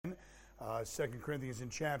2 Corinthians in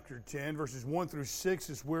chapter 10, verses 1 through 6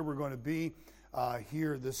 is where we're going to be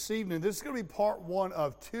here this evening. This is going to be part one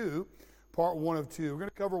of two. Part one of two. We're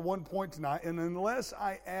going to cover one point tonight, and unless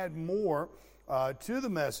I add more to the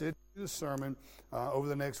message, to the sermon, over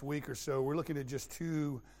the next week or so, we're looking at just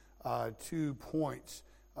two points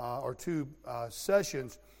or two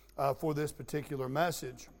sessions for this particular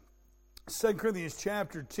message. 2 Corinthians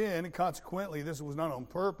chapter 10, and consequently, this was not on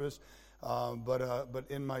purpose, but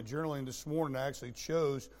in my journaling this morning, I actually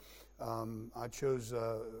chose 1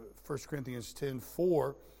 Corinthians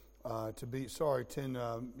 10:4 to be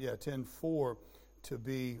 10:4 to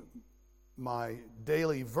be my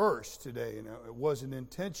daily verse today, and it wasn't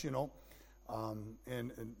intentional,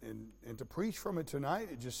 and to preach from it tonight,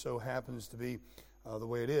 it just so happens to be the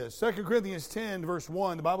way it is. 2 Corinthians 10, verse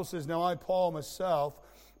 1, the Bible says, "Now I, Paul, myself,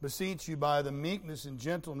 beseech you by the meekness and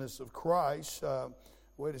gentleness of Christ."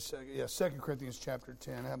 Wait a second. Yeah, 2 Corinthians chapter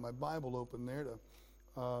 10. I have my Bible open there.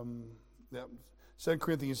 2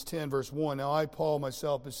 Corinthians 10, verse 1. "Now I, Paul,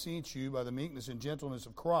 myself, beseech you by the meekness and gentleness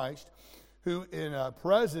of Christ, who in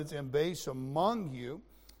presence am base among you,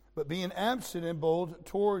 but being absent and bold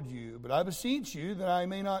toward you. But I beseech you that I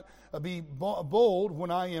may not be bold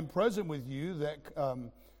when I am present with you, that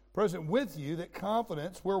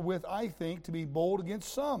confidence wherewith I think to be bold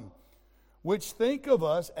against some, which think of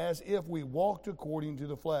us as if we walked according to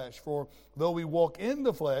the flesh. For though we walk in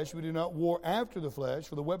the flesh, we do not war after the flesh.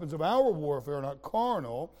 For the weapons of our warfare are not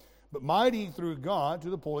carnal, but mighty through God to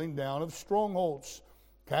the pulling down of strongholds,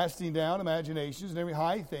 casting down imaginations and every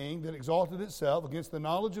high thing that exalted itself against the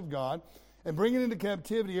knowledge of God, and bringing into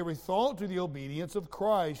captivity every thought to the obedience of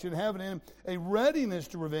Christ, and having in a readiness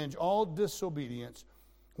to revenge all disobedience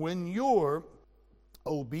when your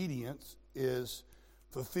obedience is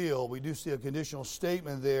fulfilled." We do see a conditional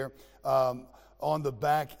statement there on the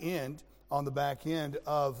back end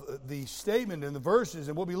of the statement in the verses,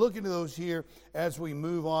 and we'll be looking at those here as we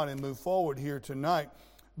move on and move forward here tonight.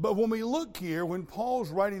 But when we look here, when Paul's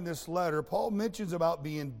writing this letter, Paul mentions about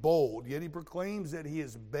being bold, yet he proclaims that he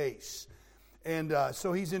is base. And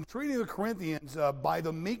so he's entreating the Corinthians by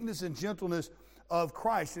the meekness and gentleness of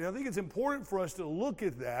Christ. And I think it's important for us to look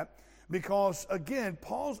at that because, again,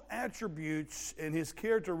 Paul's attributes and his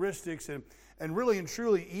characteristics and really and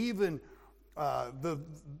truly even the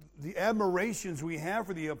admirations we have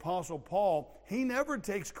for the Apostle Paul, he never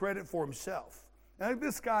takes credit for himself. Now,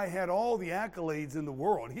 this guy had all the accolades in the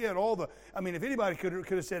world. He had if anybody could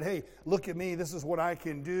have said, "Hey, look at me, this is what I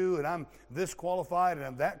can do, and I'm this qualified and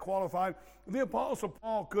I'm that qualified," the Apostle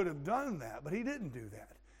Paul could have done that, but he didn't do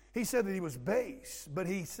that. He said that he was base, but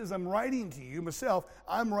he says, "I'm writing to you myself.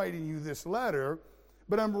 I'm writing you this letter,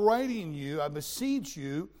 but I'm writing you, I beseech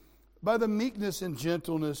you, by the meekness and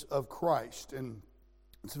gentleness of Christ." And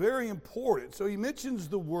it's very important. So he mentions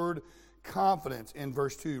the word confidence in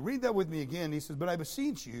verse 2. Read that with me again. He says, "But I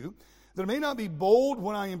beseech you that I may not be bold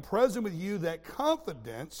when I am present with you, that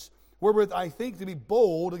confidence wherewith I think to be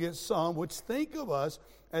bold against some which think of us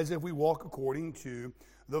as if we walk according to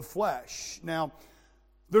the flesh." Now,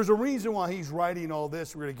 there's a reason why he's writing all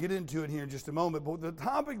this. We're going to get into it here in just a moment. But the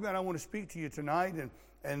topic that I want to speak to you tonight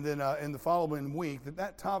and then in the following week,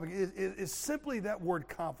 that topic is simply that word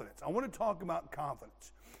confidence. I want to talk about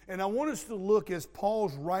confidence. And I want us to look as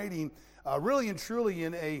Paul's writing really and truly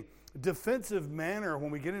in a defensive manner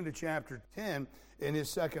when we get into chapter 10 in his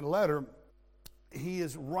second letter. He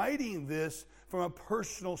is writing this from a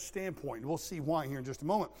personal standpoint. We'll see why here in just a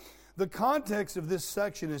moment. The context of this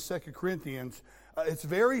section in 2 Corinthians, it's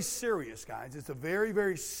very serious, guys. It's a very,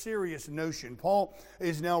 very serious notion. Paul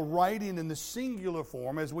is now writing in the singular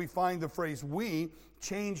form as we find the phrase "we"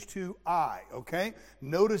 changed to "I," okay?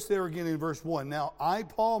 Notice there again in verse 1. "Now I,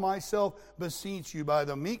 Paul, myself, beseech you by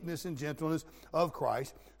the meekness and gentleness of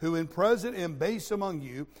Christ, who in present am base among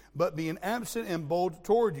you, but being absent am bold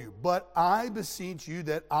toward you. But I beseech you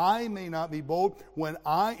that I may not be bold when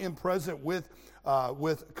I am present with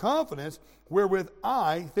confidence, wherewith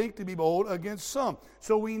I think to be bold against some."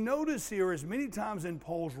 So we notice here, as many times in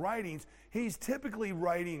Paul's writings, he's typically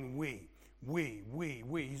writing we.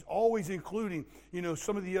 He's always including,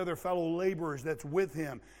 some of the other fellow laborers that's with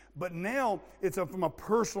him. But now it's from a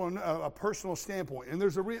personal standpoint. And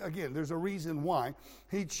there's a reason why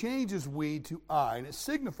he changes we to I. And it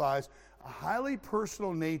signifies a highly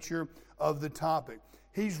personal nature of the topic.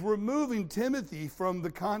 He's removing Timothy from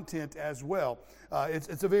the content as well.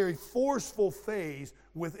 It's a very forceful phase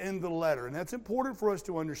within the letter. And that's important for us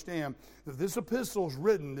to understand that this epistle is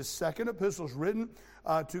written, this second epistle is written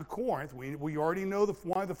to Corinth. We already know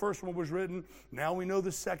why the first one was written. Now we know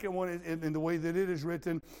the second one in the way that it is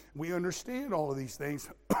written. We understand all of these things.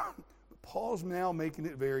 Paul's now making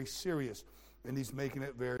it very serious, and he's making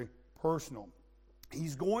it very personal.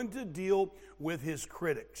 He's going to deal with his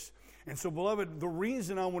critics. And so, beloved, the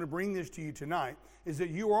reason I want to bring this to you tonight is that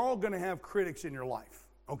you are all going to have critics in your life,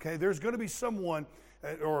 okay? There's going to be someone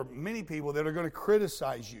or many people that are going to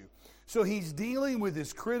criticize you. So he's dealing with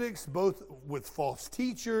his critics, both with false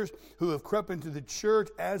teachers who have crept into the church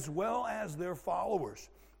as well as their followers.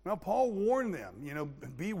 Now, Paul warned them,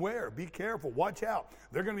 beware, be careful, watch out.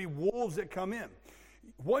 There are going to be wolves that come in.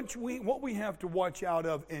 What we have to watch out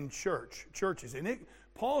of in churches, and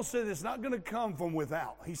Paul said it's not going to come from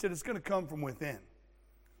without. He said it's going to come from within.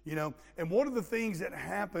 And one of the things that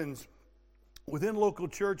happens within local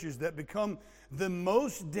churches that become the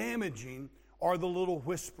most damaging are the little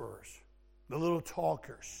whisperers, the little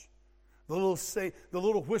talkers, the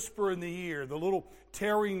little whisper in the ear, the little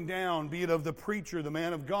tearing down, be it of the preacher, the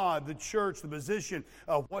man of God, the church, the position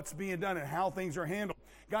of what's being done and how things are handled.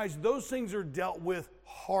 Guys, those things are dealt with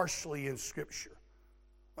harshly in Scripture.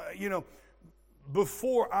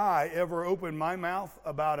 Before I ever open my mouth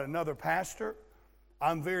about another pastor,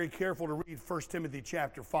 I'm very careful to read 1 Timothy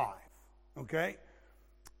chapter 5, okay?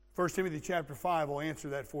 1 Timothy chapter 5 will answer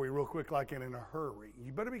that for you real quick like in a hurry.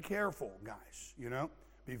 You better be careful, guys,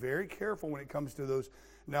 Be very careful when it comes to those.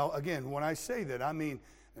 Now, again, when I say that, I mean,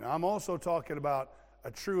 and I'm also talking about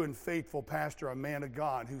a true and faithful pastor, a man of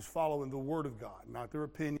God who's following the Word of God, not their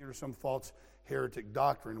opinion or some false heretic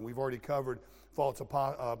doctrine. We've already covered false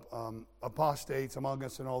apostates among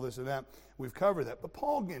us and all this and that. We've covered that. But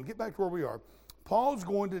Paul, again, get back to where we are. Paul's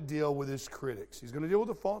going to deal with his critics. He's going to deal with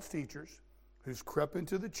the false teachers who's crept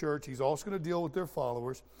into the church. He's also going to deal with their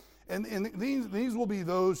followers. And these will be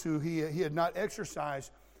those who he had not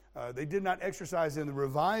exercised. They did not exercise in the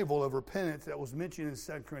revival of repentance that was mentioned in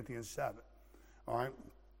 2 Corinthians 7. All right.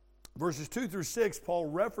 Verses 2 through 6, Paul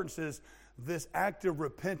references this act of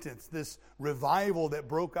repentance, this revival that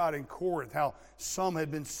broke out in Corinth, how some had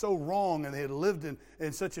been so wrong and they had lived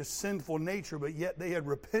in such a sinful nature, but yet they had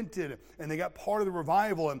repented and they got part of the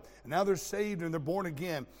revival, and now they're saved and they're born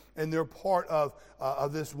again and they're part of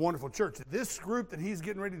this wonderful church. This group that he's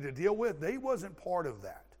getting ready to deal with, they wasn't part of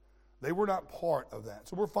that. They were not part of that.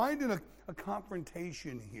 So we're finding a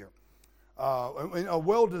confrontation here, a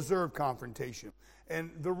well-deserved confrontation. And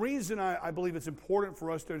the reason I believe it's important for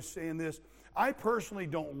us to understand this, I personally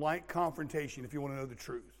don't like confrontation, if you want to know the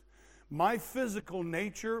truth. My physical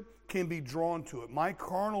nature can be drawn to it. My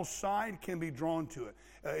carnal side can be drawn to it.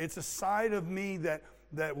 It's a side of me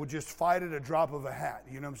that would just fight at a drop of a hat.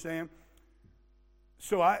 You know what I'm saying?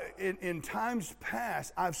 So in times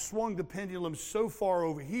past, I've swung the pendulum so far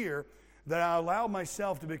over here that I allowed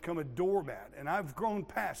myself to become a doormat, and I've grown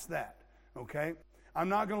past that, okay? I'm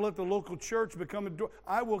not going to let the local church become a door.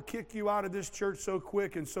 I will kick you out of this church so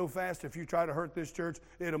quick and so fast if you try to hurt this church,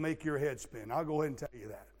 it'll make your head spin. I'll go ahead and tell you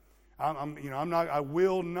that. I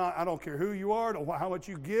will not, I don't care who you are, how much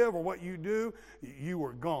you give or what you do, you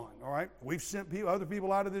are gone, all right? We've sent other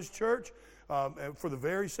people out of this church for the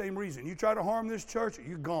very same reason. You try to harm this church,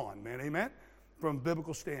 you're gone, man, amen? From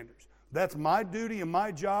biblical standards. That's my duty and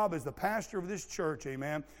my job as the pastor of this church,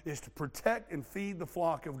 amen, is to protect and feed the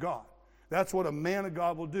flock of God. That's what a man of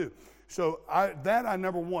God will do. So I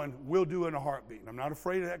number one, will do in a heartbeat. I'm not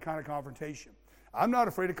afraid of that kind of confrontation. I'm not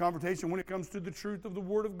afraid of confrontation when it comes to the truth of the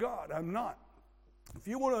Word of God. I'm not. If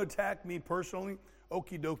you want to attack me personally,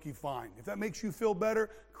 okie dokie, fine. If that makes you feel better,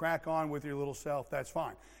 crack on with your little self, that's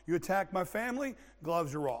fine. You attack my family,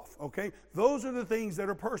 gloves are off, okay? Those are the things that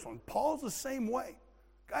are personal. And Paul's the same way.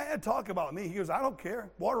 Guy had talk about me. He goes, I don't care.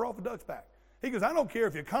 Water off a duck's back. He goes, I don't care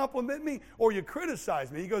if you compliment me or you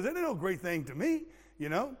criticize me. He goes, it ain't no great thing to me,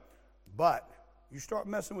 But you start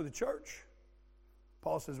messing with the church,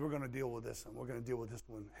 Paul says, we're going to deal with this, and we're going to deal with this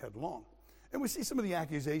one headlong. And we see some of the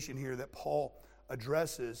accusation here that Paul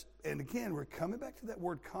addresses. And again, we're coming back to that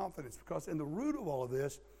word confidence, because in the root of all of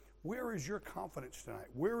this, where is your confidence tonight?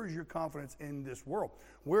 Where is your confidence in this world?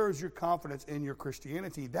 Where is your confidence in your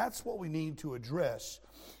Christianity? That's what we need to address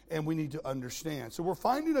and we need to understand. So we're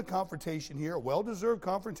finding a confrontation here, a well-deserved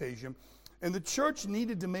confrontation, and the church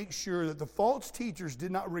needed to make sure that the false teachers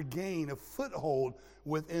did not regain a foothold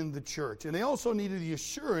within the church. And they also needed the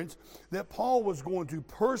assurance that Paul was going to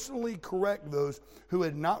personally correct those who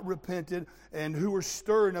had not repented and who were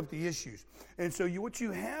stirring up the issues. And so what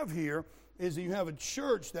you have here is that you have a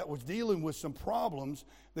church that was dealing with some problems.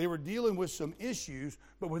 They were dealing with some issues,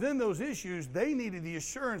 but within those issues, they needed the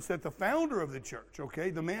assurance that the founder of the church, okay,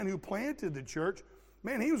 the man who planted the church,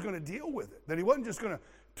 man, he was going to deal with it, that he wasn't just going to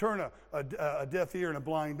turn a deaf ear and a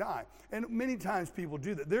blind eye. And many times people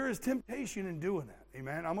do that. There is temptation in doing that,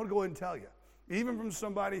 amen? I'm going to go ahead and tell you. even from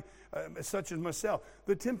somebody such as myself.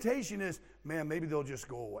 The temptation is, man, maybe they'll just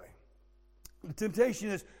go away. The temptation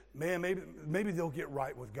is, man, maybe they'll get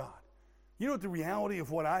right with God. You know what the reality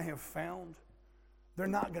of what I have found? They're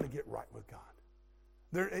not going to get right with God.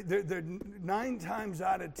 They're 9 times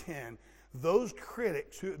out of 10, those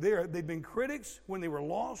critics, they've been critics when they were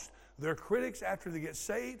lost. They're critics after they get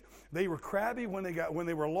saved. They were crabby when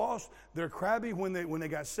they were lost. They're crabby when they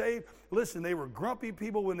got saved. Listen, they were grumpy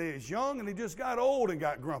people when they was young, and they just got old and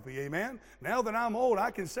got grumpy. Amen. Now that I'm old, I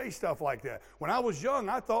can say stuff like that. When I was young,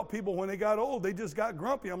 I thought people when they got old, they just got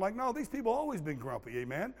grumpy. I'm like, no, these people always been grumpy.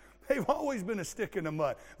 Amen. They've always been a stick in the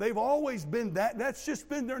mud. They've always been that. That's just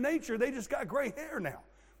been their nature. They just got gray hair now.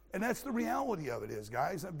 And that's the reality of it is,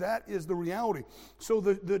 guys. That is the reality. So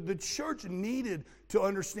the church needed to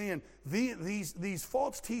understand these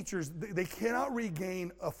false teachers, they cannot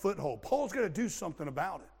regain a foothold. Paul's going to do something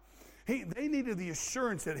about it. They needed the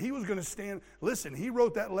assurance that he was going to stand. Listen, he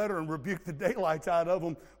wrote that letter and rebuked the daylights out of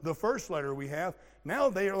them, the first letter we have. Now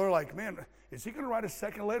they're like, man, is he going to write a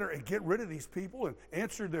second letter and get rid of these people and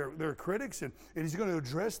answer their critics? And he's going to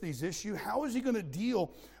address these issues? How is he going to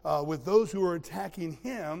deal with those who are attacking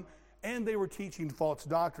him? And they were teaching false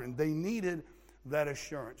doctrine. They needed that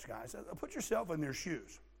assurance, guys. Put yourself in their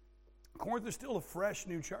shoes. Corinth is still a fresh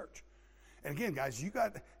new church. And again, guys, you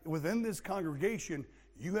got within this congregation,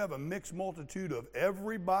 you have a mixed multitude of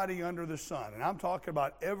everybody under the sun. And I'm talking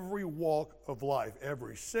about every walk of life,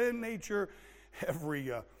 every sin nature,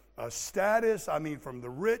 every status. I mean, from the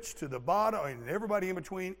rich to the bottom, and everybody in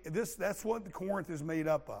between. That's what Corinth is made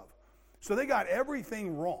up of. So they got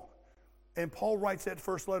everything wrong. And Paul writes that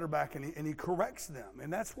first letter back, and he corrects them.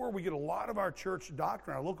 And that's where we get a lot of our church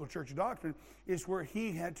doctrine, our local church doctrine, is where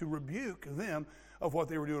he had to rebuke them of what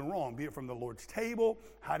they were doing wrong, be it from the Lord's table,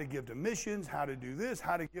 how to give to missions, how to do this,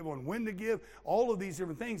 how to give on when to give, all of these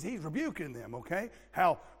different things. He's rebuking them, okay?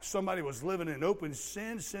 How somebody was living in open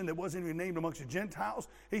sin that wasn't even named amongst the Gentiles.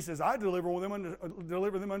 He says, I deliver them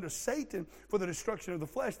unto Satan for the destruction of the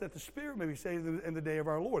flesh, that the spirit may be saved in the day of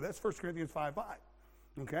our Lord. That's 1 Corinthians 5:5,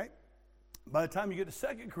 okay? By the time you get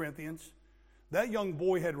to 2 Corinthians, that young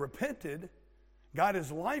boy had repented, got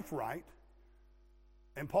his life right,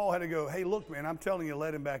 and Paul had to go, hey, look, man, I'm telling you,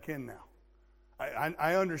 let him back in now.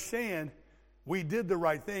 I understand we did the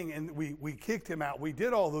right thing, and we kicked him out. We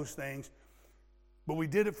did all those things, but we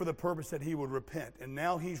did it for the purpose that he would repent. And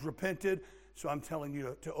now he's repented, so I'm telling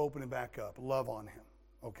you to open him back up. Love on him,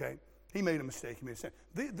 okay? He made a mistake. He made a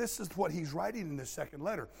mistake. This is what he's writing in this second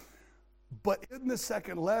letter. But in the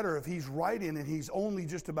second letter, if he's writing and he's only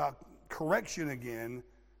just about correction again,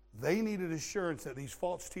 they needed assurance that these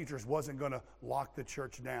false teachers wasn't going to lock the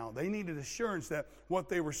church down. They needed assurance that what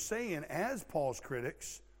they were saying as Paul's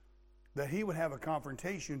critics, that he would have a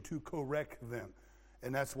confrontation to correct them.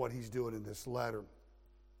 And that's what he's doing in this letter.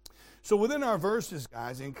 So within our verses,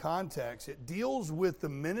 guys, in context, it deals with the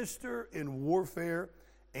minister in warfare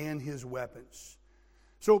and his weapons.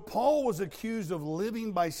 So Paul was accused of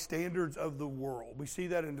living by standards of the world. We see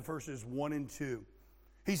that in verses 1 and 2.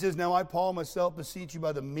 He says, now I, Paul, myself beseech you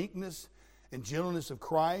by the meekness and gentleness of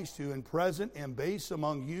Christ, who in present am base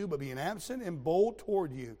among you, but being absent am bold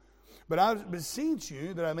toward you. But I beseech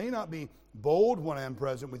you that I may not be bold when I am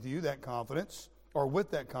present with you, that confidence, or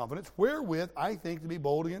with that confidence, wherewith I think to be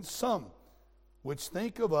bold against some, which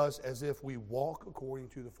think of us as if we walk according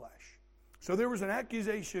to the flesh. So there was an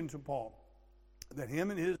accusation to Paul that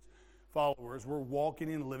him and his followers were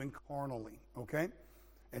walking and living carnally, okay?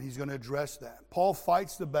 And he's going to address that. Paul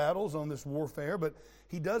fights the battles on this warfare, but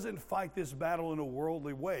he doesn't fight this battle in a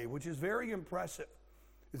worldly way, which is very impressive.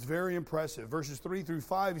 It's very impressive. Verses 3 through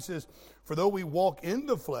 5, he says, for though we walk in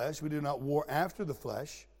the flesh, we do not war after the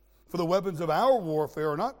flesh. For the weapons of our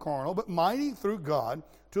warfare are not carnal, but mighty through God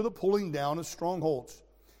to the pulling down of strongholds,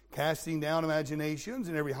 casting down imaginations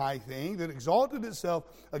and every high thing that exalted itself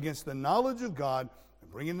against the knowledge of God, and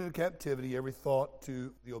bringing into captivity every thought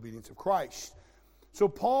to the obedience of Christ. So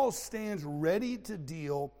Paul stands ready to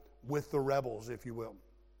deal with the rebels, if you will,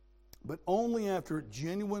 but only after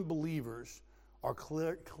genuine believers are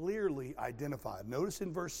clearly identified. Notice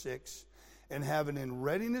in verse 6, and having in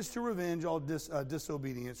readiness to revenge all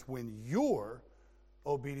disobedience when your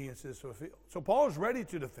obedience is fulfilled. So Paul is ready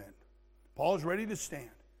to defend. Paul is ready to stand.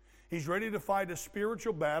 He's ready to fight a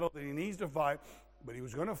spiritual battle that he needs to fight, but he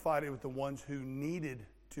was going to fight it with the ones who needed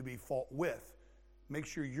to be fought with. Make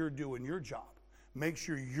sure you're doing your job. Make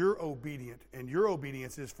sure you're obedient and your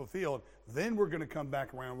obedience is fulfilled. Then we're going to come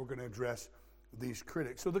back around. We're going to address these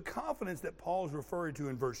critics. So the confidence that Paul is referring to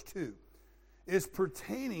in verse 2 is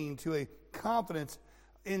pertaining to a confidence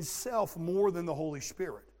in self more than the Holy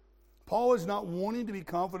Spirit. Paul is not wanting to be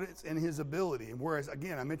confident in his ability. And whereas,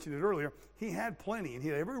 again, I mentioned it earlier, he had plenty and he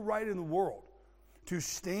had every right in the world to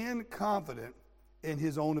stand confident in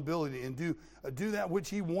his own ability and do that which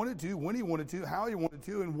he wanted to, when he wanted to, how he wanted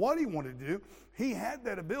to, and what he wanted to do. He had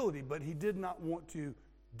that ability, but he did not want to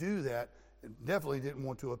do that. And definitely didn't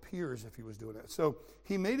want to appear as if he was doing that. So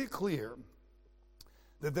he made it clear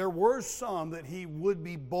that there were some that he would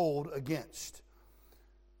be bold against.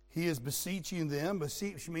 He is beseeching them.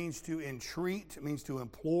 Beseech means to entreat, it means to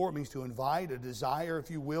implore, it means to invite, a desire,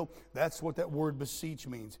 if you will. That's what that word beseech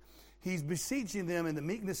means. He's beseeching them in the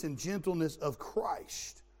meekness and gentleness of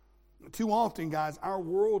Christ. Too often, guys, our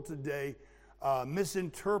world today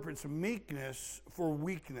misinterprets meekness for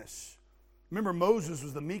weakness. Remember, Moses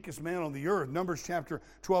was the meekest man on the earth. Numbers chapter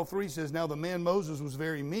 12:3 says, "Now the man Moses was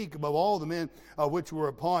very meek above all the men which were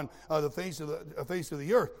upon the face of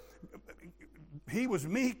the earth." He was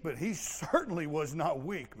meek, but he certainly was not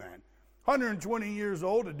weak, man. 120 years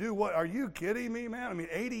old to do what? Are you kidding me, man? I mean,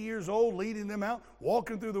 80 years old, leading them out,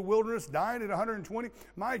 walking through the wilderness, dying at 120.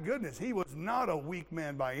 My goodness, he was not a weak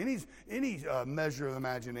man by any measure of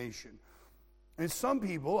imagination. And some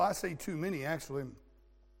people, I say too many actually,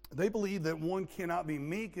 they believe that one cannot be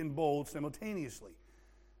meek and bold simultaneously.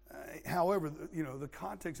 However, the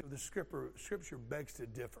context of the scripture begs to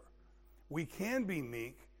differ. We can be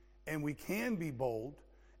meek and we can be bold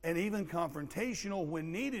and even confrontational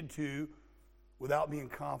when needed to without being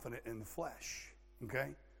confident in the flesh.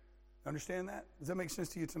 Okay? Understand that? Does that make sense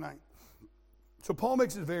to you tonight? So Paul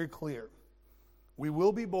makes it very clear. We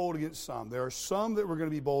will be bold against some. There are some that we're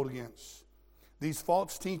going to be bold against. These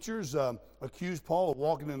false teachers accused Paul of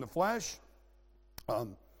walking in the flesh.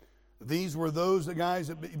 These were those guys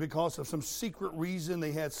that, because of some secret reason,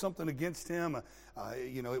 they had something against him.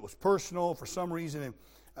 It was personal for some reason, and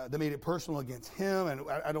they made it personal against him, and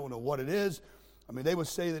I don't know what it is. I mean, they would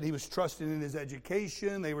say that he was trusting in his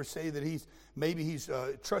education. They would say that he's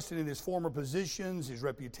trusting in his former positions, his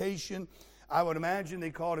reputation. I would imagine they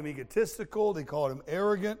called him egotistical. They called him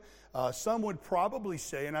arrogant. Some would probably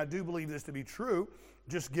say, and I do believe this to be true,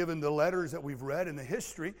 just given the letters that we've read in the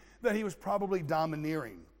history, that he was probably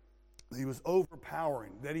domineering. He was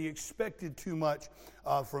overpowering, that he expected too much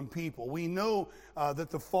from people. We know that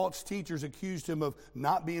the false teachers accused him of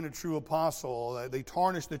not being a true apostle. They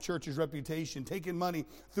tarnished the church's reputation, taking money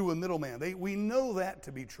through a middleman. We know that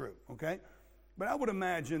to be true, okay? But I would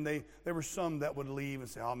imagine there were some that would leave and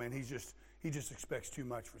say, "Oh man, he just expects too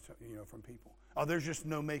much from people. Oh, there's just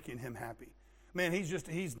no making him happy. Man,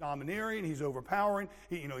 he's domineering, he's overpowering.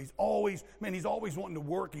 He's always wanting to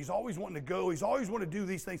work, he's always wanting to go, he's always wanting to do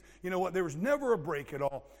these things. You know what? There was never a break at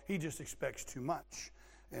all. He just expects too much."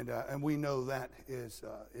 And we know that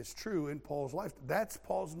is true in Paul's life. That's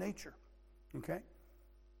Paul's nature. Okay?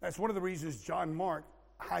 That's one of the reasons John Mark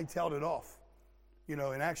hightailed it off. In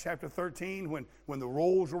Acts chapter 13, when the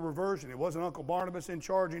roles were reversed, and it wasn't Uncle Barnabas in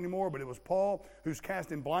charge anymore, but it was Paul who's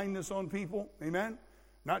casting blindness on people. Amen?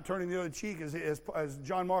 Not turning the other cheek, as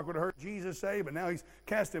John Mark would have heard Jesus say, but now he's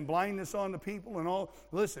casting blindness on the people and all.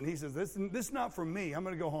 Listen, he says, this is not from me. I'm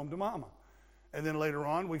going to go home to mama. And then later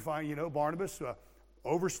on, we find, Barnabas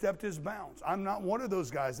overstepped his bounds. I'm not one of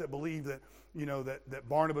those guys that believe that, that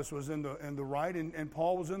Barnabas was in the right and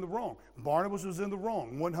Paul was in the wrong. Barnabas was in the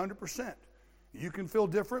wrong, 100%. You can feel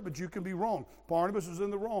different, but you can be wrong. Barnabas was in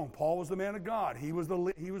the wrong. Paul was the man of God. He was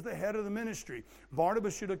the head of the ministry.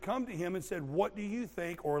 Barnabas should have come to him and said, "What do you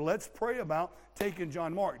think, or let's pray about taking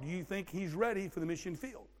John Mark. Do you think he's ready for the mission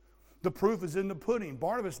field?" The proof is in the pudding.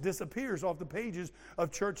 Barnabas disappears off the pages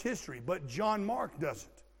of church history, but John Mark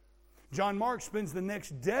doesn't. John Mark spends the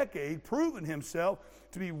next decade proving himself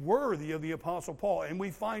to be worthy of the Apostle Paul, and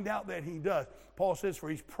we find out that he does. Paul says, "For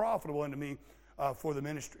he's profitable unto me for the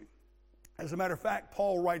ministry." As a matter of fact,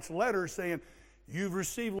 Paul writes letters saying, "You've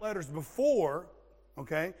received letters before,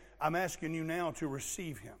 okay? I'm asking you now to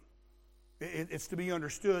receive him." It's to be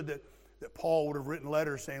understood that Paul would have written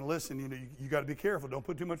letters saying, "Listen, you got to be careful. Don't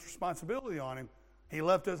put too much responsibility on him. He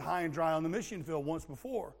left us high and dry on the mission field once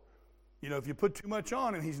before. If you put too much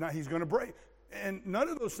on him, he's going to break." And none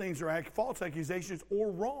of those things are false accusations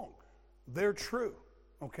or wrong. They're true,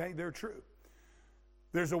 okay? They're true.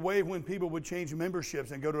 There's a way when people would change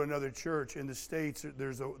memberships and go to another church in the States.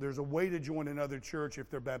 There's a way to join another church if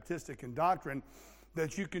they're Baptistic in doctrine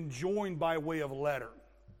that you can join by way of letter.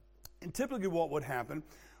 And typically what would happen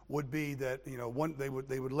would be that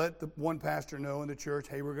they would let the one pastor know in the church,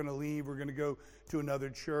 "Hey, we're going to leave. We're going to go to another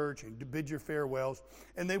church and bid your farewells."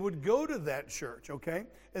 And they would go to that church, okay?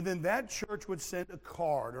 And then that church would send a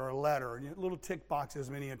card or a letter, little tick boxes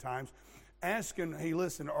many a times, asking, "Hey,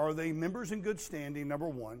 listen, are they members in good standing, number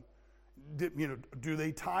one? do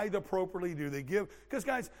they tithe appropriately? Do they give? Because,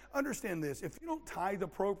 guys, understand this. If you don't tithe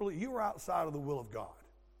appropriately, you are outside of the will of God,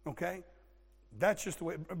 okay? That's just the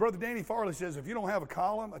way. Brother Danny Farley says, if you don't have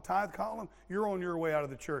a tithe column, you're on your way out of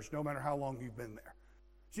the church, no matter how long you've been there.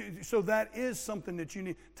 So that is something that you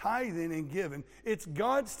need. Tithing and giving, it's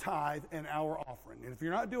God's tithe and our offering. And if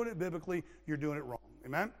you're not doing it biblically, you're doing it wrong.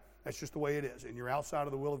 Amen? That's just the way it is. And you're outside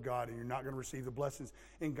of the will of God, and you're not going to receive the blessings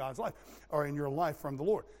in God's life or in your life from the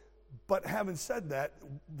Lord. But having said that,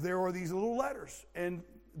 there are these little letters. And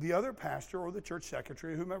the other pastor or the church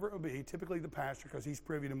secretary, whomever it will be, typically the pastor, because he's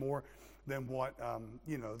privy to more than what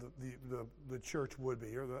the church would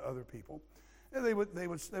be, or the other people. And they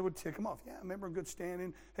would tick them off. Yeah, I remember in good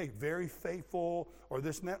standing. Hey, very faithful, or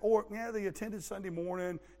this and that. Or, yeah, they attended Sunday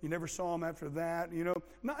morning. You never saw them after that.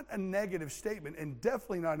 Not a negative statement, and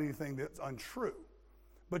definitely not anything that's untrue.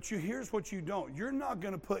 But here's what you don't. You're not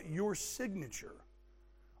going to put your signature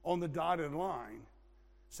on the dotted line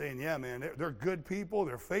saying, yeah, man, they're good people.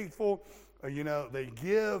 They're faithful. They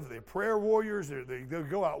give. They're prayer warriors. They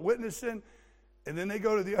go out witnessing. And then they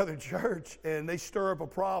go to the other church and they stir up a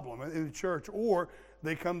problem in the church, or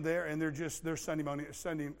they come there and they're Sunday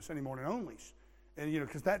morning onlys, and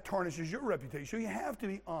because that tarnishes your reputation. So you have to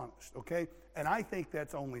be honest, okay? And I think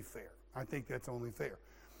that's only fair.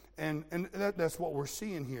 And that's what we're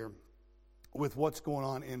seeing here with what's going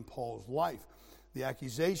on in Paul's life. The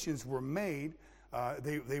accusations were made.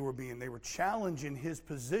 They were challenging his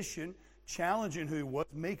position, challenging who he was,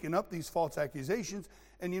 making up these false accusations.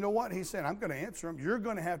 And you know what? He said, I'm going to answer them. You're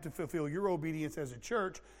going to have to fulfill your obedience as a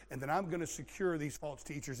church, and then I'm going to secure these false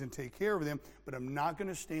teachers and take care of them, but I'm not going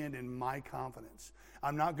to stand in my confidence.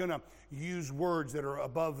 I'm not going to use words that are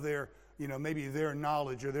above their, maybe their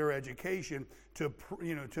knowledge or their education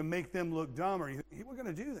to make them look dumb. He wasn't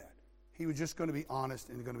going to do that. He was just going to be honest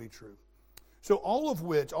and going to be true. So all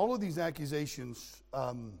of these accusations,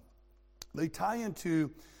 they tie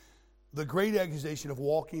into the great accusation of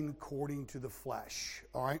walking according to the flesh,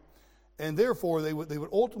 all right? And therefore, they would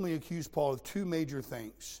ultimately accuse Paul of two major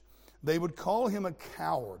things. They would call him a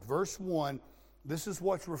coward. Verse 1, this is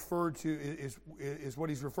what's referred to, is what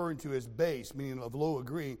he's referring to as base, meaning of low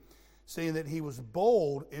degree, saying that he was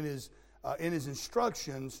bold in his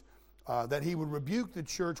instructions, that he would rebuke the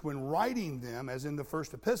church when writing them, as in the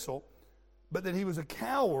first epistle, but that he was a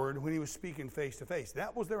coward when he was speaking face to face.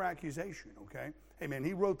 That was their accusation, okay? Hey, man,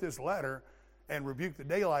 he wrote this letter and rebuked the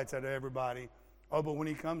daylights out of everybody. Oh, but when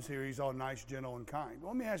he comes here, he's all nice, gentle, and kind.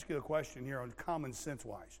 Let me ask you a question here on common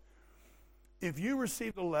sense-wise. If you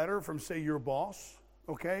received a letter from, say, your boss,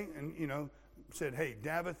 okay, and, said, hey,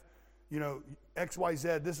 Davith,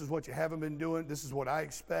 XYZ, this is what you haven't been doing. This is what I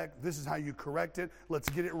expect. This is how you correct it. Let's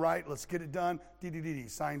get it right. Let's get it done.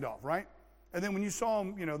 Signed off, right? And then when you saw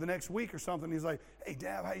him, the next week or something, he's like, hey,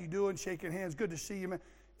 Dav, how you doing? Shaking hands. Good to see you, man.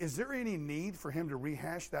 Is there any need for him to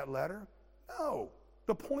rehash that letter? No.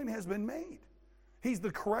 The point has been made.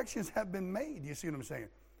 The corrections have been made. You see what I'm saying?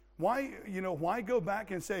 Why go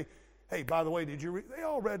back and say, hey, by the way, did you read? They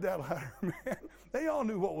all read that letter, man. They all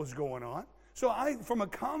knew what was going on. So from a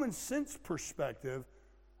common sense perspective,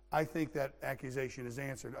 I think that accusation is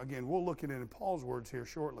answered. Again, we'll look at it in Paul's words here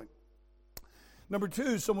shortly. Number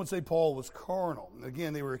two, some would say Paul was carnal.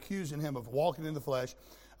 Again, they were accusing him of walking in the flesh,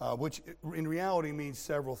 which in reality means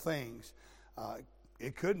several things.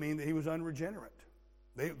 It could mean that he was unregenerate.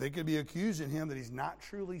 They could be accusing him that he's not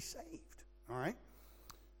truly saved. All right,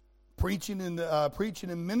 preaching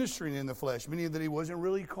and ministering in the flesh, meaning that he wasn't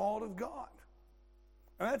really called of God.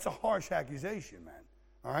 And that's a harsh accusation, man.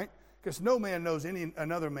 All right, because no man knows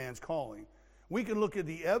another man's calling. We can look at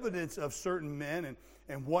the evidence of certain men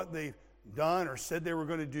and what they've done or said they were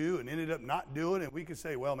going to do and ended up not doing, and we could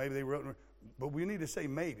say, well, maybe they wrote, but we need to say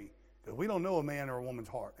maybe, because we don't know a man or a woman's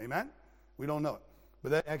heart. Amen? We don't know it.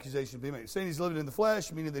 But that accusation would be made. Saying he's living in the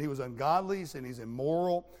flesh, meaning that he was ungodly, saying he's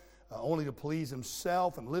immoral, only to please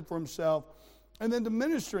himself and live for himself. And then to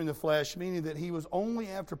minister in the flesh, meaning that he was only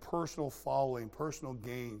after personal following, personal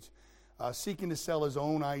gains, seeking to sell his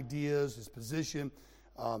own ideas, his position,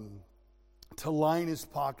 to line his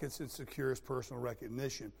pockets and secure his personal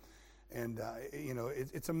recognition. And,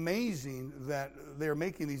 it's amazing that they're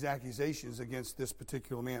making these accusations against this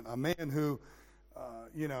particular man, a man who,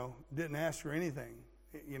 didn't ask for anything.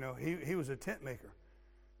 He was a tent maker.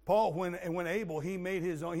 Paul, when able, he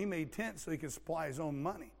made tents so he could supply his own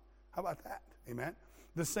money. How about that? Amen.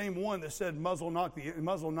 The same one that said, muzzle not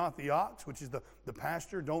the ox, which is the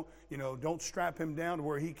pastor. Don't strap him down to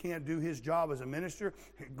where he can't do his job as a minister,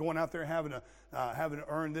 going out there having to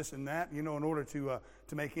earn this and that, in order to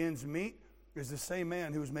make ends meet, is the same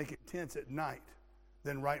man who was making tents at night,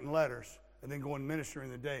 then writing letters and then go and minister in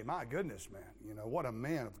the day. My goodness, man, what a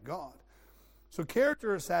man of God. So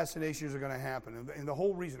character assassinations are going to happen. And the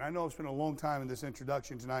whole reason, I know I've spent a long time in this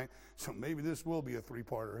introduction tonight, so maybe this will be a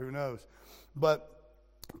three-parter, who knows. But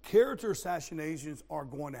character assassinations are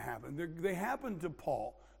going to happen. They happened to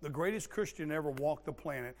Paul, the greatest Christian ever walked the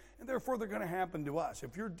planet, and therefore they're going to happen to us.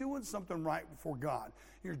 If you're doing something right before God,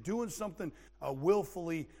 you're doing something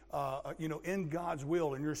willfully, in God's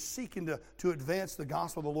will, and you're seeking to advance the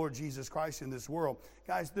gospel of the Lord Jesus Christ in this world,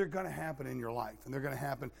 guys, they're going to happen in your life, and they're going to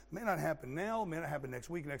happen. It may not happen now, it may not happen next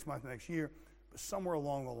week, next month, next year, but somewhere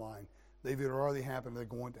along the line, they've either already happened or they're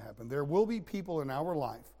going to happen. There will be people in our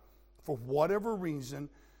life, for whatever reason,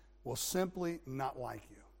 will simply not like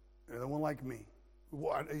you. They won't like me.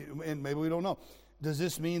 And maybe we don't know. Does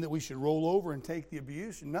this mean that we should roll over and take the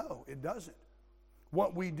abuse? No, it doesn't.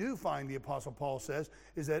 What we do find, the Apostle Paul says,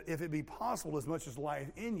 is that if it be possible, as much as life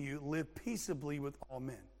in you, live peaceably with all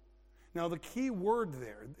men. Now, the key word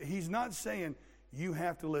there, he's not saying you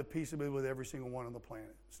have to live peaceably with every single one on the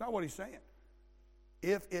planet. It's not what he's saying.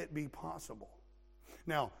 If it be possible.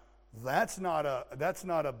 Now, that's not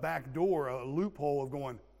a back door, a loophole of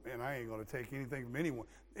going, man, I ain't going to take anything from anyone.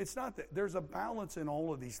 It's not that. There's a balance in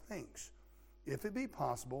all of these things. If it be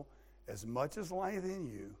possible, as much as lieth in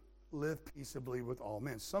you, live peaceably with all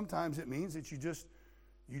men. Sometimes it means that you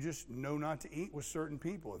just know not to eat with certain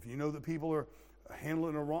people. If you know that people are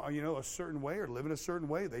handling a certain way or living a certain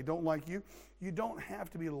way, they don't like you, you don't have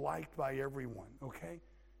to be liked by everyone, okay?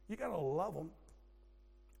 You got to love them.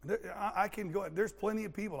 There's plenty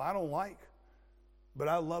of people I don't like, but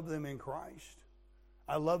I love them in Christ.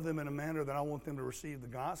 I love them in a manner that I want them to receive the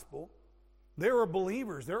gospel. There are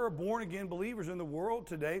believers, there are born-again believers in the world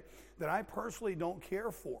today that I personally don't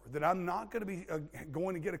care for, that I'm not going to be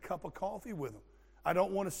going to get a cup of coffee with them. I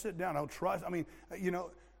don't want to sit down. I don't trust.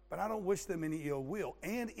 But I don't wish them any ill will.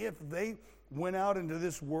 And if they went out into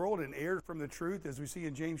this world and erred from the truth, as we see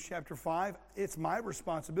in James chapter 5, it's my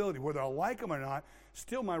responsibility, whether I like them or not,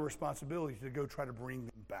 still my responsibility to go try to bring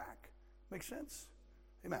them back. Make sense?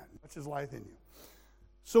 Amen. Much is life in you.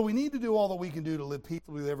 So we need to do all that we can do to live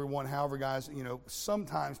peaceably with everyone. However, guys,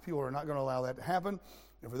 sometimes people are not going to allow that to happen.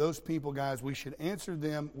 And for those people, guys, we should answer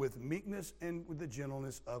them with meekness and with the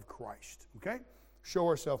gentleness of Christ. Okay? Show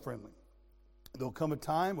ourselves friendly. There'll come a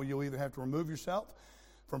time where you'll either have to remove yourself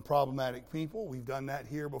from problematic people. We've done that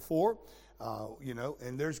here before,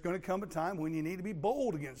 and there's going to come a time when you need to be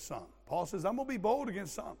bold against some. Paul says, I'm going to be bold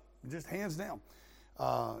against some, just hands down.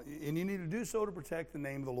 And you need to do so to protect the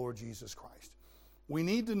name of the Lord Jesus Christ. We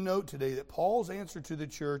need to note today that Paul's answer to the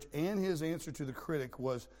church and his answer to the critic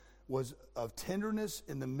was of tenderness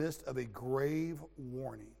in the midst of a grave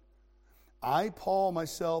warning. I, Paul,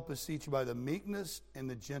 myself, beseech you by the meekness and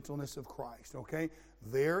the gentleness of Christ. Okay?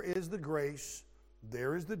 There is the grace,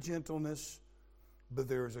 there is the gentleness, but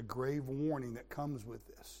there is a grave warning that comes with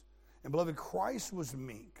this. And beloved, Christ was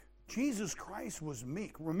meek. Jesus Christ was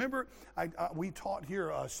meek. Remember, we taught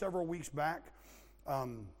here several weeks back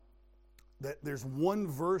that there's one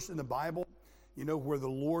verse in the Bible, where the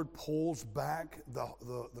Lord pulls back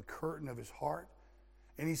the curtain of his heart.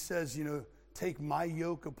 And he says, take my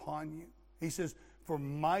yoke upon you. He says, for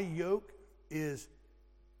my yoke is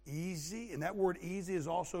easy. And that word easy is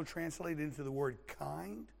also translated into the word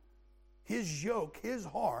kind. His yoke, his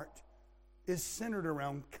heart, is centered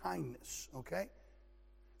around kindness, okay?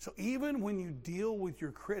 So even when you deal with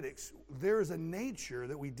your critics, there is a nature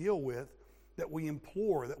that we deal with, that we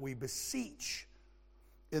implore, that we beseech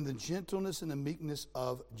in the gentleness and the meekness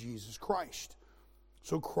of Jesus Christ.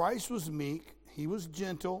 So Christ was meek, he was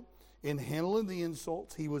gentle in handling the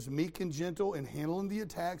insults, he was meek and gentle in handling the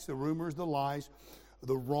attacks, the rumors, the lies,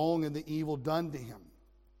 the wrong and the evil done to him.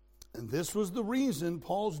 And this was the reason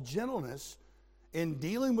Paul's gentleness in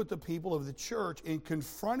dealing with the people of the church and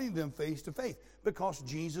confronting them face to face, because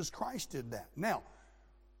Jesus Christ did that. Now,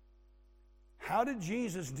 how did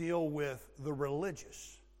Jesus deal with the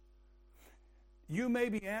religious? You may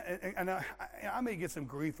be, and I may get some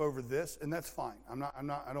grief over this, and that's fine.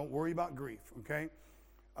 I don't worry about grief. Okay,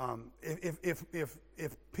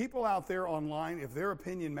 if people out there online, if their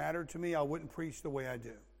opinion mattered to me, I wouldn't preach the way I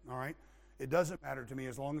do. All right, it doesn't matter to me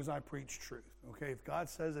as long as I preach truth. Okay, if God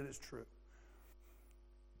says it, it's true.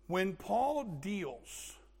 When Paul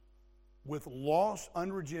deals with lost,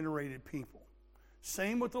 unregenerated people,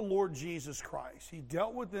 same with the Lord Jesus Christ. He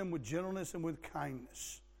dealt with them with gentleness and with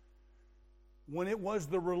kindness. When it was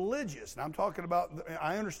the religious, and I'm talking about,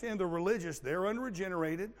 I understand the religious, they're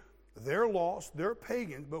unregenerated, they're lost, they're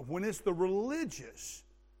pagans, but when it's the religious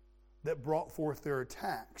that brought forth their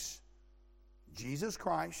attacks, Jesus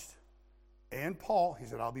Christ and Paul, he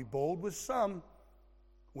said, I'll be bold with some,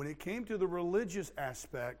 when it came to the religious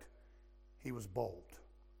aspect, he was bold.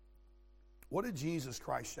 What did Jesus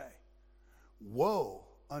Christ say? Woe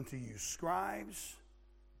unto you, scribes,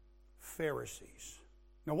 Pharisees.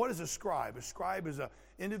 Now, what is a scribe? A scribe is an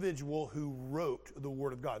individual who wrote the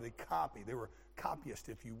Word of God. They copied. They were copyists,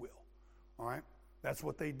 if you will. All right? That's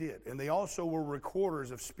what they did. And they also were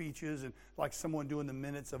recorders of speeches, and like someone doing the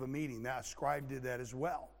minutes of a meeting. That scribe did that as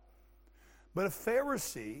well. But a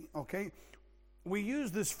Pharisee, okay, we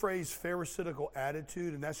use this phrase pharisaical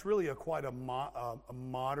attitude, and that's really quite a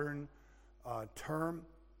modern term.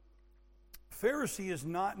 Pharisee is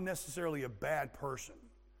not necessarily a bad person.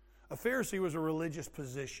 A Pharisee was a religious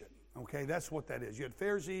position. Okay, that's what that is. You had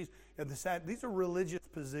Pharisees, you had these are religious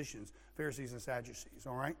positions, Pharisees and Sadducees,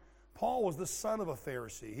 all right? Paul was the son of a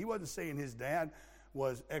Pharisee. He wasn't saying his dad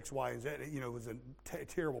was X, Y, and Z, was a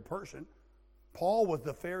terrible person. Paul was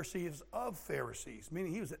the Pharisees of Pharisees,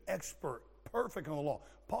 meaning he was an expert, perfect on the law.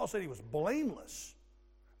 Paul said he was blameless.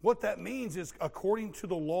 What that means is, according to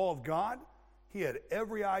the law of God, he had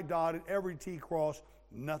every I dotted, every T crossed,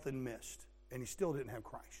 nothing missed, and he still didn't have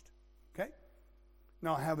Christ. Okay?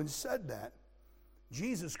 Now, having said that,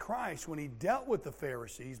 Jesus Christ, when he dealt with the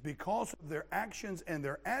Pharisees, because of their actions and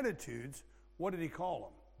their attitudes, what did he call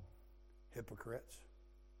them? Hypocrites.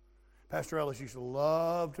 Pastor Ellis used to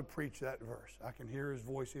love to preach that verse. I can hear his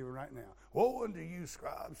voice even right now. Woe unto you,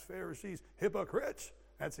 scribes, Pharisees, hypocrites.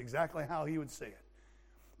 That's exactly how he would say it.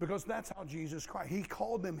 Because that's how Jesus Christ, he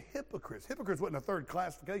called them hypocrites. Hypocrites wasn't a third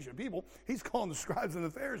classification of people. He's calling the scribes and the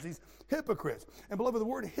Pharisees hypocrites. And beloved, the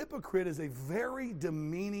word hypocrite is a very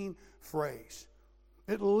demeaning phrase.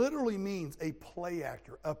 It literally means a play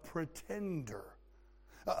actor, a pretender.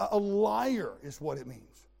 A liar is what it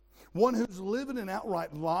means. One who's living an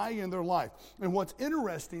outright lie in their life. And what's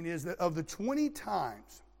interesting is that of the 20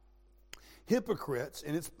 times hypocrites,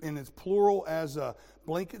 and it's plural as a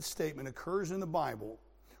blanket statement, occurs in the Bible,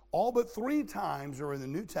 all but 3 times are in the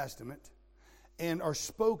New Testament and are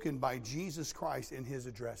spoken by Jesus Christ in his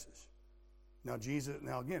addresses. Now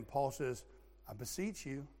again, Paul says, I beseech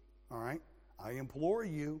you, all right? I implore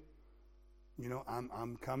you,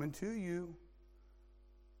 I'm coming to you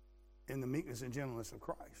in the meekness and gentleness of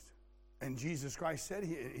Christ. And Jesus Christ said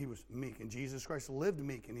he was meek, and Jesus Christ lived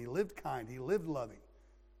meek, and he lived kind, he lived loving,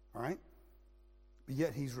 all right? But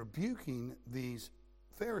yet he's rebuking these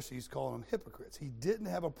Pharisees, calling them hypocrites. He didn't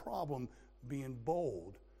have a problem being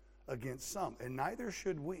bold against some, and neither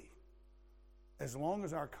should we, as long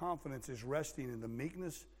as our confidence is resting in the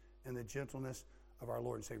meekness and the gentleness of our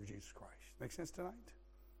Lord and Savior Jesus Christ. Make sense tonight?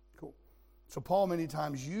 Cool. So Paul many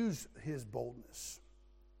times used his boldness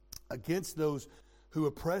against those who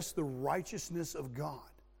oppress the righteousness of God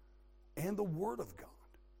and the Word of God.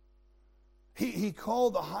 He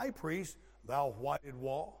called the high priest, thou whited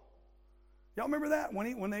wall. Y'all remember that?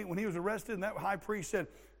 When he was arrested, and that high priest said,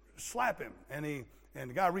 slap him. And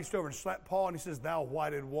the guy reached over and slapped Paul, and he says, thou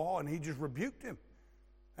whited wall. And he just rebuked him.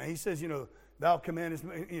 And he says, thou commandest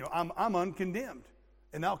me, I'm uncondemned.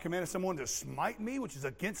 And thou commandest someone to smite me, which is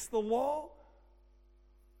against the law?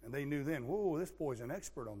 And they knew then, whoa, this boy's an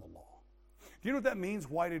expert on the law. Do you know what that means,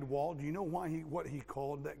 whited wall? Do you know what he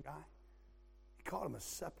called that guy? He called him a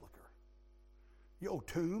sepulcher. You old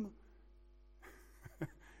tomb.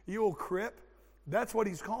 You old crypt. That's what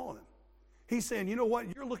he's calling him. He's saying, you know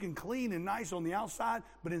what? You're looking clean and nice on the outside,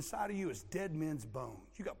 but inside of you is dead men's bones.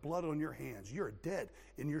 You got blood on your hands. You're dead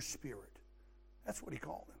in your spirit. That's what he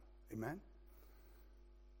called him. Amen?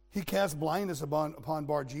 He cast blindness upon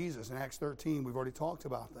Bar Jesus in Acts 13. We've already talked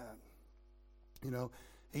about that.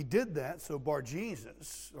 He did that so Bar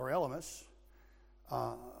Jesus, or Elymas,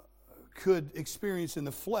 could experience in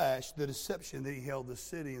the flesh the deception that he held the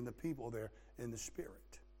city and the people there in the spirit.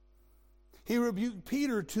 He rebuked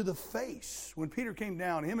Peter to the face. When Peter came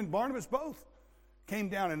down, him and Barnabas both came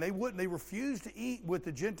down, and they refused to eat with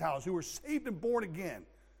the Gentiles who were saved and born again.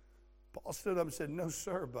 Paul stood up and said, no,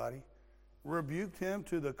 sir, buddy. Rebuked him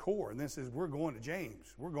to the core. And then says, we're going to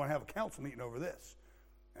James. We're going to have a council meeting over this.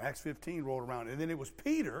 Acts 15 rolled around. And then it was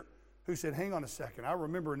Peter who said, hang on a second. I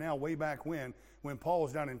remember now way back when Paul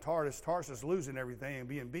was down in Tarsus losing everything and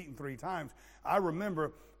being beaten 3 times. I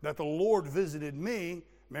remember that the Lord visited me,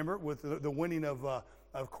 remember, with the winning of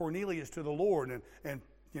Cornelius to the Lord. And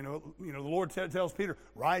the Lord tells Peter,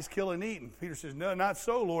 rise, kill, and eat. And Peter says, no, not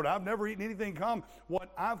so, Lord. I've never eaten anything common.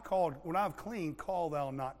 What I've clean, call thou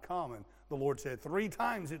not common. The Lord said 3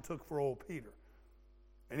 times it took for old Peter.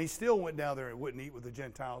 And he still went down there and wouldn't eat with the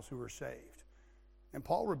Gentiles who were saved. And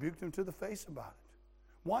Paul rebuked him to the face about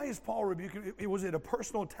it. Why is Paul rebuking? Was it a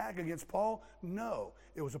personal attack against Paul? No.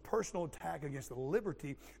 It was a personal attack against the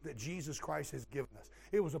liberty that Jesus Christ has given us.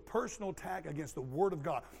 It was a personal attack against the Word of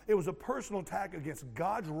God. It was a personal attack against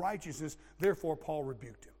God's righteousness. Therefore, Paul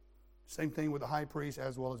rebuked him. Same thing with the high priest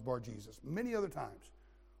as well as Bar-Jesus. Many other times,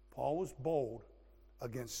 Paul was bold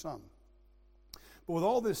against some. But with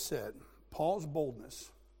all this said, Paul's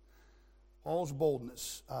boldness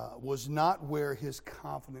was not where his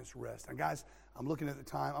confidence rests. Now, guys, I'm looking at the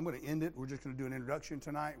time. I'm going to end it. We're just going to do an introduction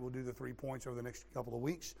tonight. We'll do the 3 points over the next couple of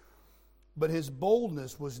weeks. But his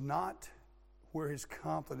boldness was not where his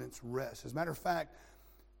confidence rests. As a matter of fact,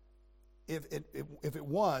 if it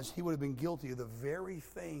was, he would have been guilty of the very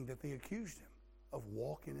thing that they accused him of,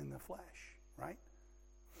 walking in the flesh, right?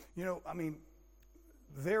 You know, I mean,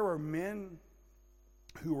 there are men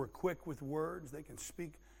who are quick with words. They can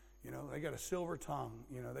speak. You know, they got a silver tongue.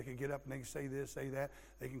 You know, they can get up and they can say this, say that.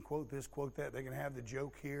 They can quote this, quote that. They can have the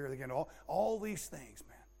joke here. They can all these things,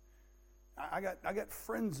 man. I got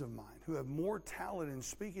friends of mine who have more talent in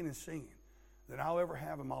speaking and singing than I'll ever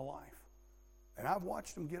have in my life. And I've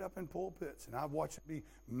watched them get up in pulpits, and I've watched them be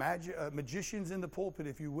magicians in the pulpit,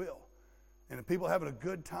 if you will. And the people having a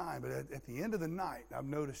good time. But at the end of the night, I've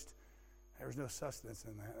noticed there was no sustenance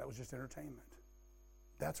in that. That was just entertainment.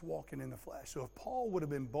 That's walking in the flesh. So if Paul would have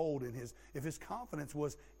been bold if his confidence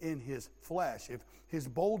was in his flesh, if his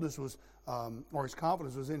boldness was, or his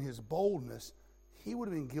confidence was in his boldness, he would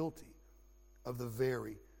have been guilty of the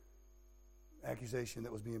very accusation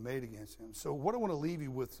that was being made against him. So what I want to leave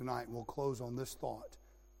you with tonight, and we'll close on this thought.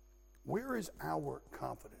 Where is our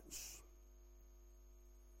confidence?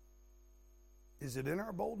 Is it in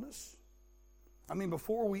our boldness? I mean,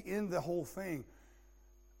 before we end the whole thing,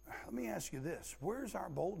 let me ask you this. Where's our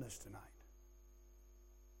boldness tonight?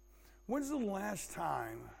 When's the last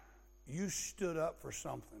time you stood up for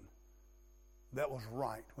something that was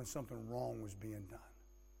right when something wrong was being done?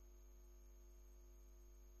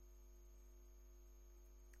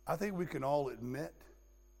 I think we can all admit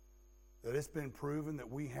that it's been proven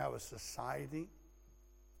that we have a society,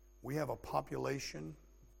 we have a population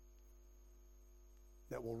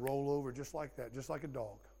that will roll over just like that, just like a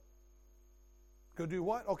dog. Go do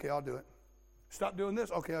what? Okay, I'll do it. Stop doing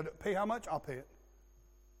this? Okay, I'll do it. Pay how much? I'll pay it.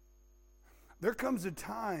 There comes a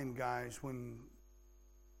time, guys, when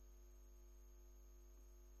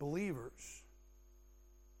believers,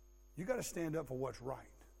 you got to stand up for what's right.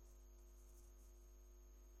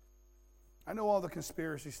 I know all the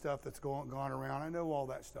conspiracy stuff that's gone around. I know all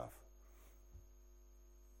that stuff.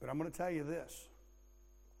 But I'm going to tell you this.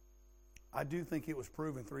 I do think it was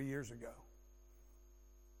proven 3 years ago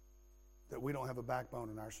that we don't have a backbone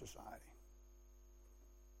in our society.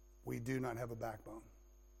 We do not have a backbone.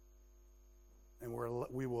 And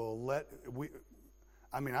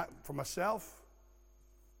for myself,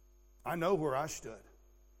 I know where I stood.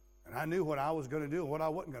 And I knew what I was going to do and what I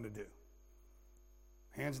wasn't going to do.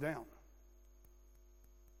 Hands down.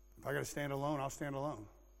 If I got to stand alone, I'll stand alone.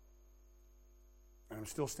 And I'm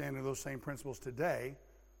still standing on those same principles today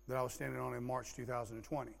that I was standing on in March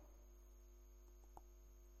 2020.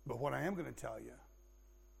 But what I am going to tell you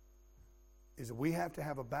is that we have to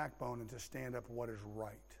have a backbone and to stand up for what is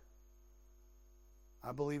right.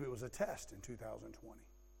 I believe it was a test in 2020.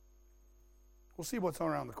 We'll see what's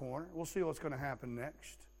around the corner. We'll see what's going to happen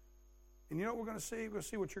next. And you know what we're going to see? We're going to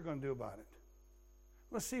see what you're going to do about it.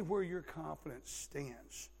 Let's see where your confidence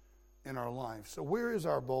stands in our life. So where is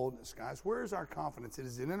our boldness, guys? Where is our confidence?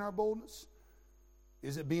 Is it in our boldness?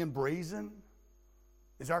 Is it being brazen?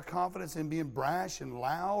 Is our confidence in being brash and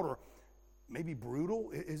loud or maybe brutal?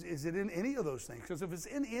 Is it in any of those things? Because if it's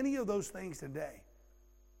in any of those things today,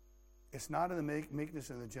 it's not in the meekness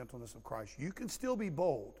and the gentleness of Christ. You can still be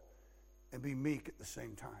bold and be meek at the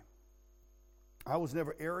same time. I was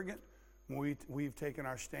never arrogant when we've taken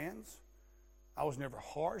our stands. I was never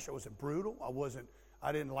harsh. I wasn't brutal.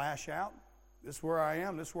 I didn't lash out. This is where I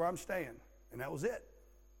am. This is where I'm staying. And that was it.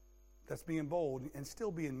 That's being bold and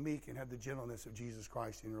still being meek and have the gentleness of Jesus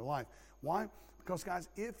Christ in your life. Why? Because, guys,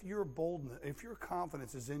 if your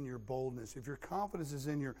confidence is in your boldness, if your confidence is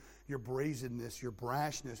in your brazenness, your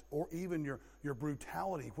brashness, or even your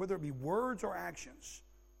brutality, whether it be words or actions,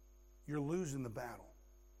 you're losing the battle.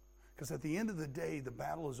 Because at the end of the day, the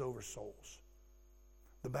battle is over souls.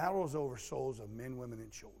 The battle is over souls of men, women,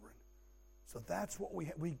 and children. So that's what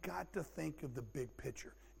we got to think of the big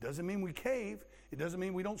picture. It doesn't mean we cave. It doesn't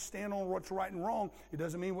mean we don't stand on what's right and wrong. It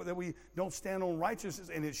doesn't mean that we don't stand on righteousness.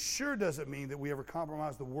 And it sure doesn't mean that we ever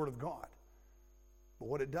compromise the Word of God. But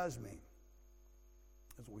what it does mean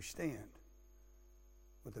is we stand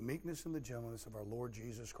with the meekness and the gentleness of our Lord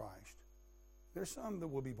Jesus Christ. There's some that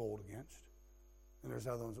we'll be bold against. and there's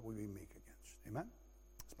other ones that we be meek against. Amen?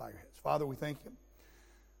 Let's bow your heads. Father, we thank you.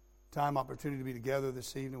 Time, opportunity to be together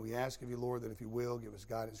this evening. We ask of you, Lord, that if you will, give us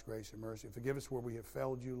guidance, grace, and mercy. Forgive us where we have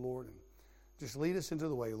failed you, Lord, and just lead us into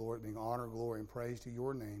the way, Lord, being honor, glory, and praise to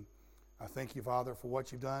your name. I thank you, Father, for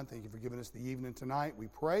what you've done. Thank you for giving us the evening tonight. We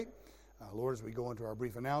pray, Lord, as we go into our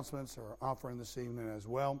brief announcements, our offering this evening as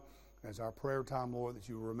well, as our prayer time, Lord, that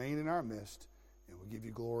you will remain in our midst, and we'll give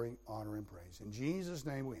you glory, honor, and praise. In Jesus'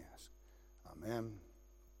 name we ask. Amen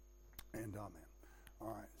and amen. All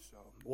right, so...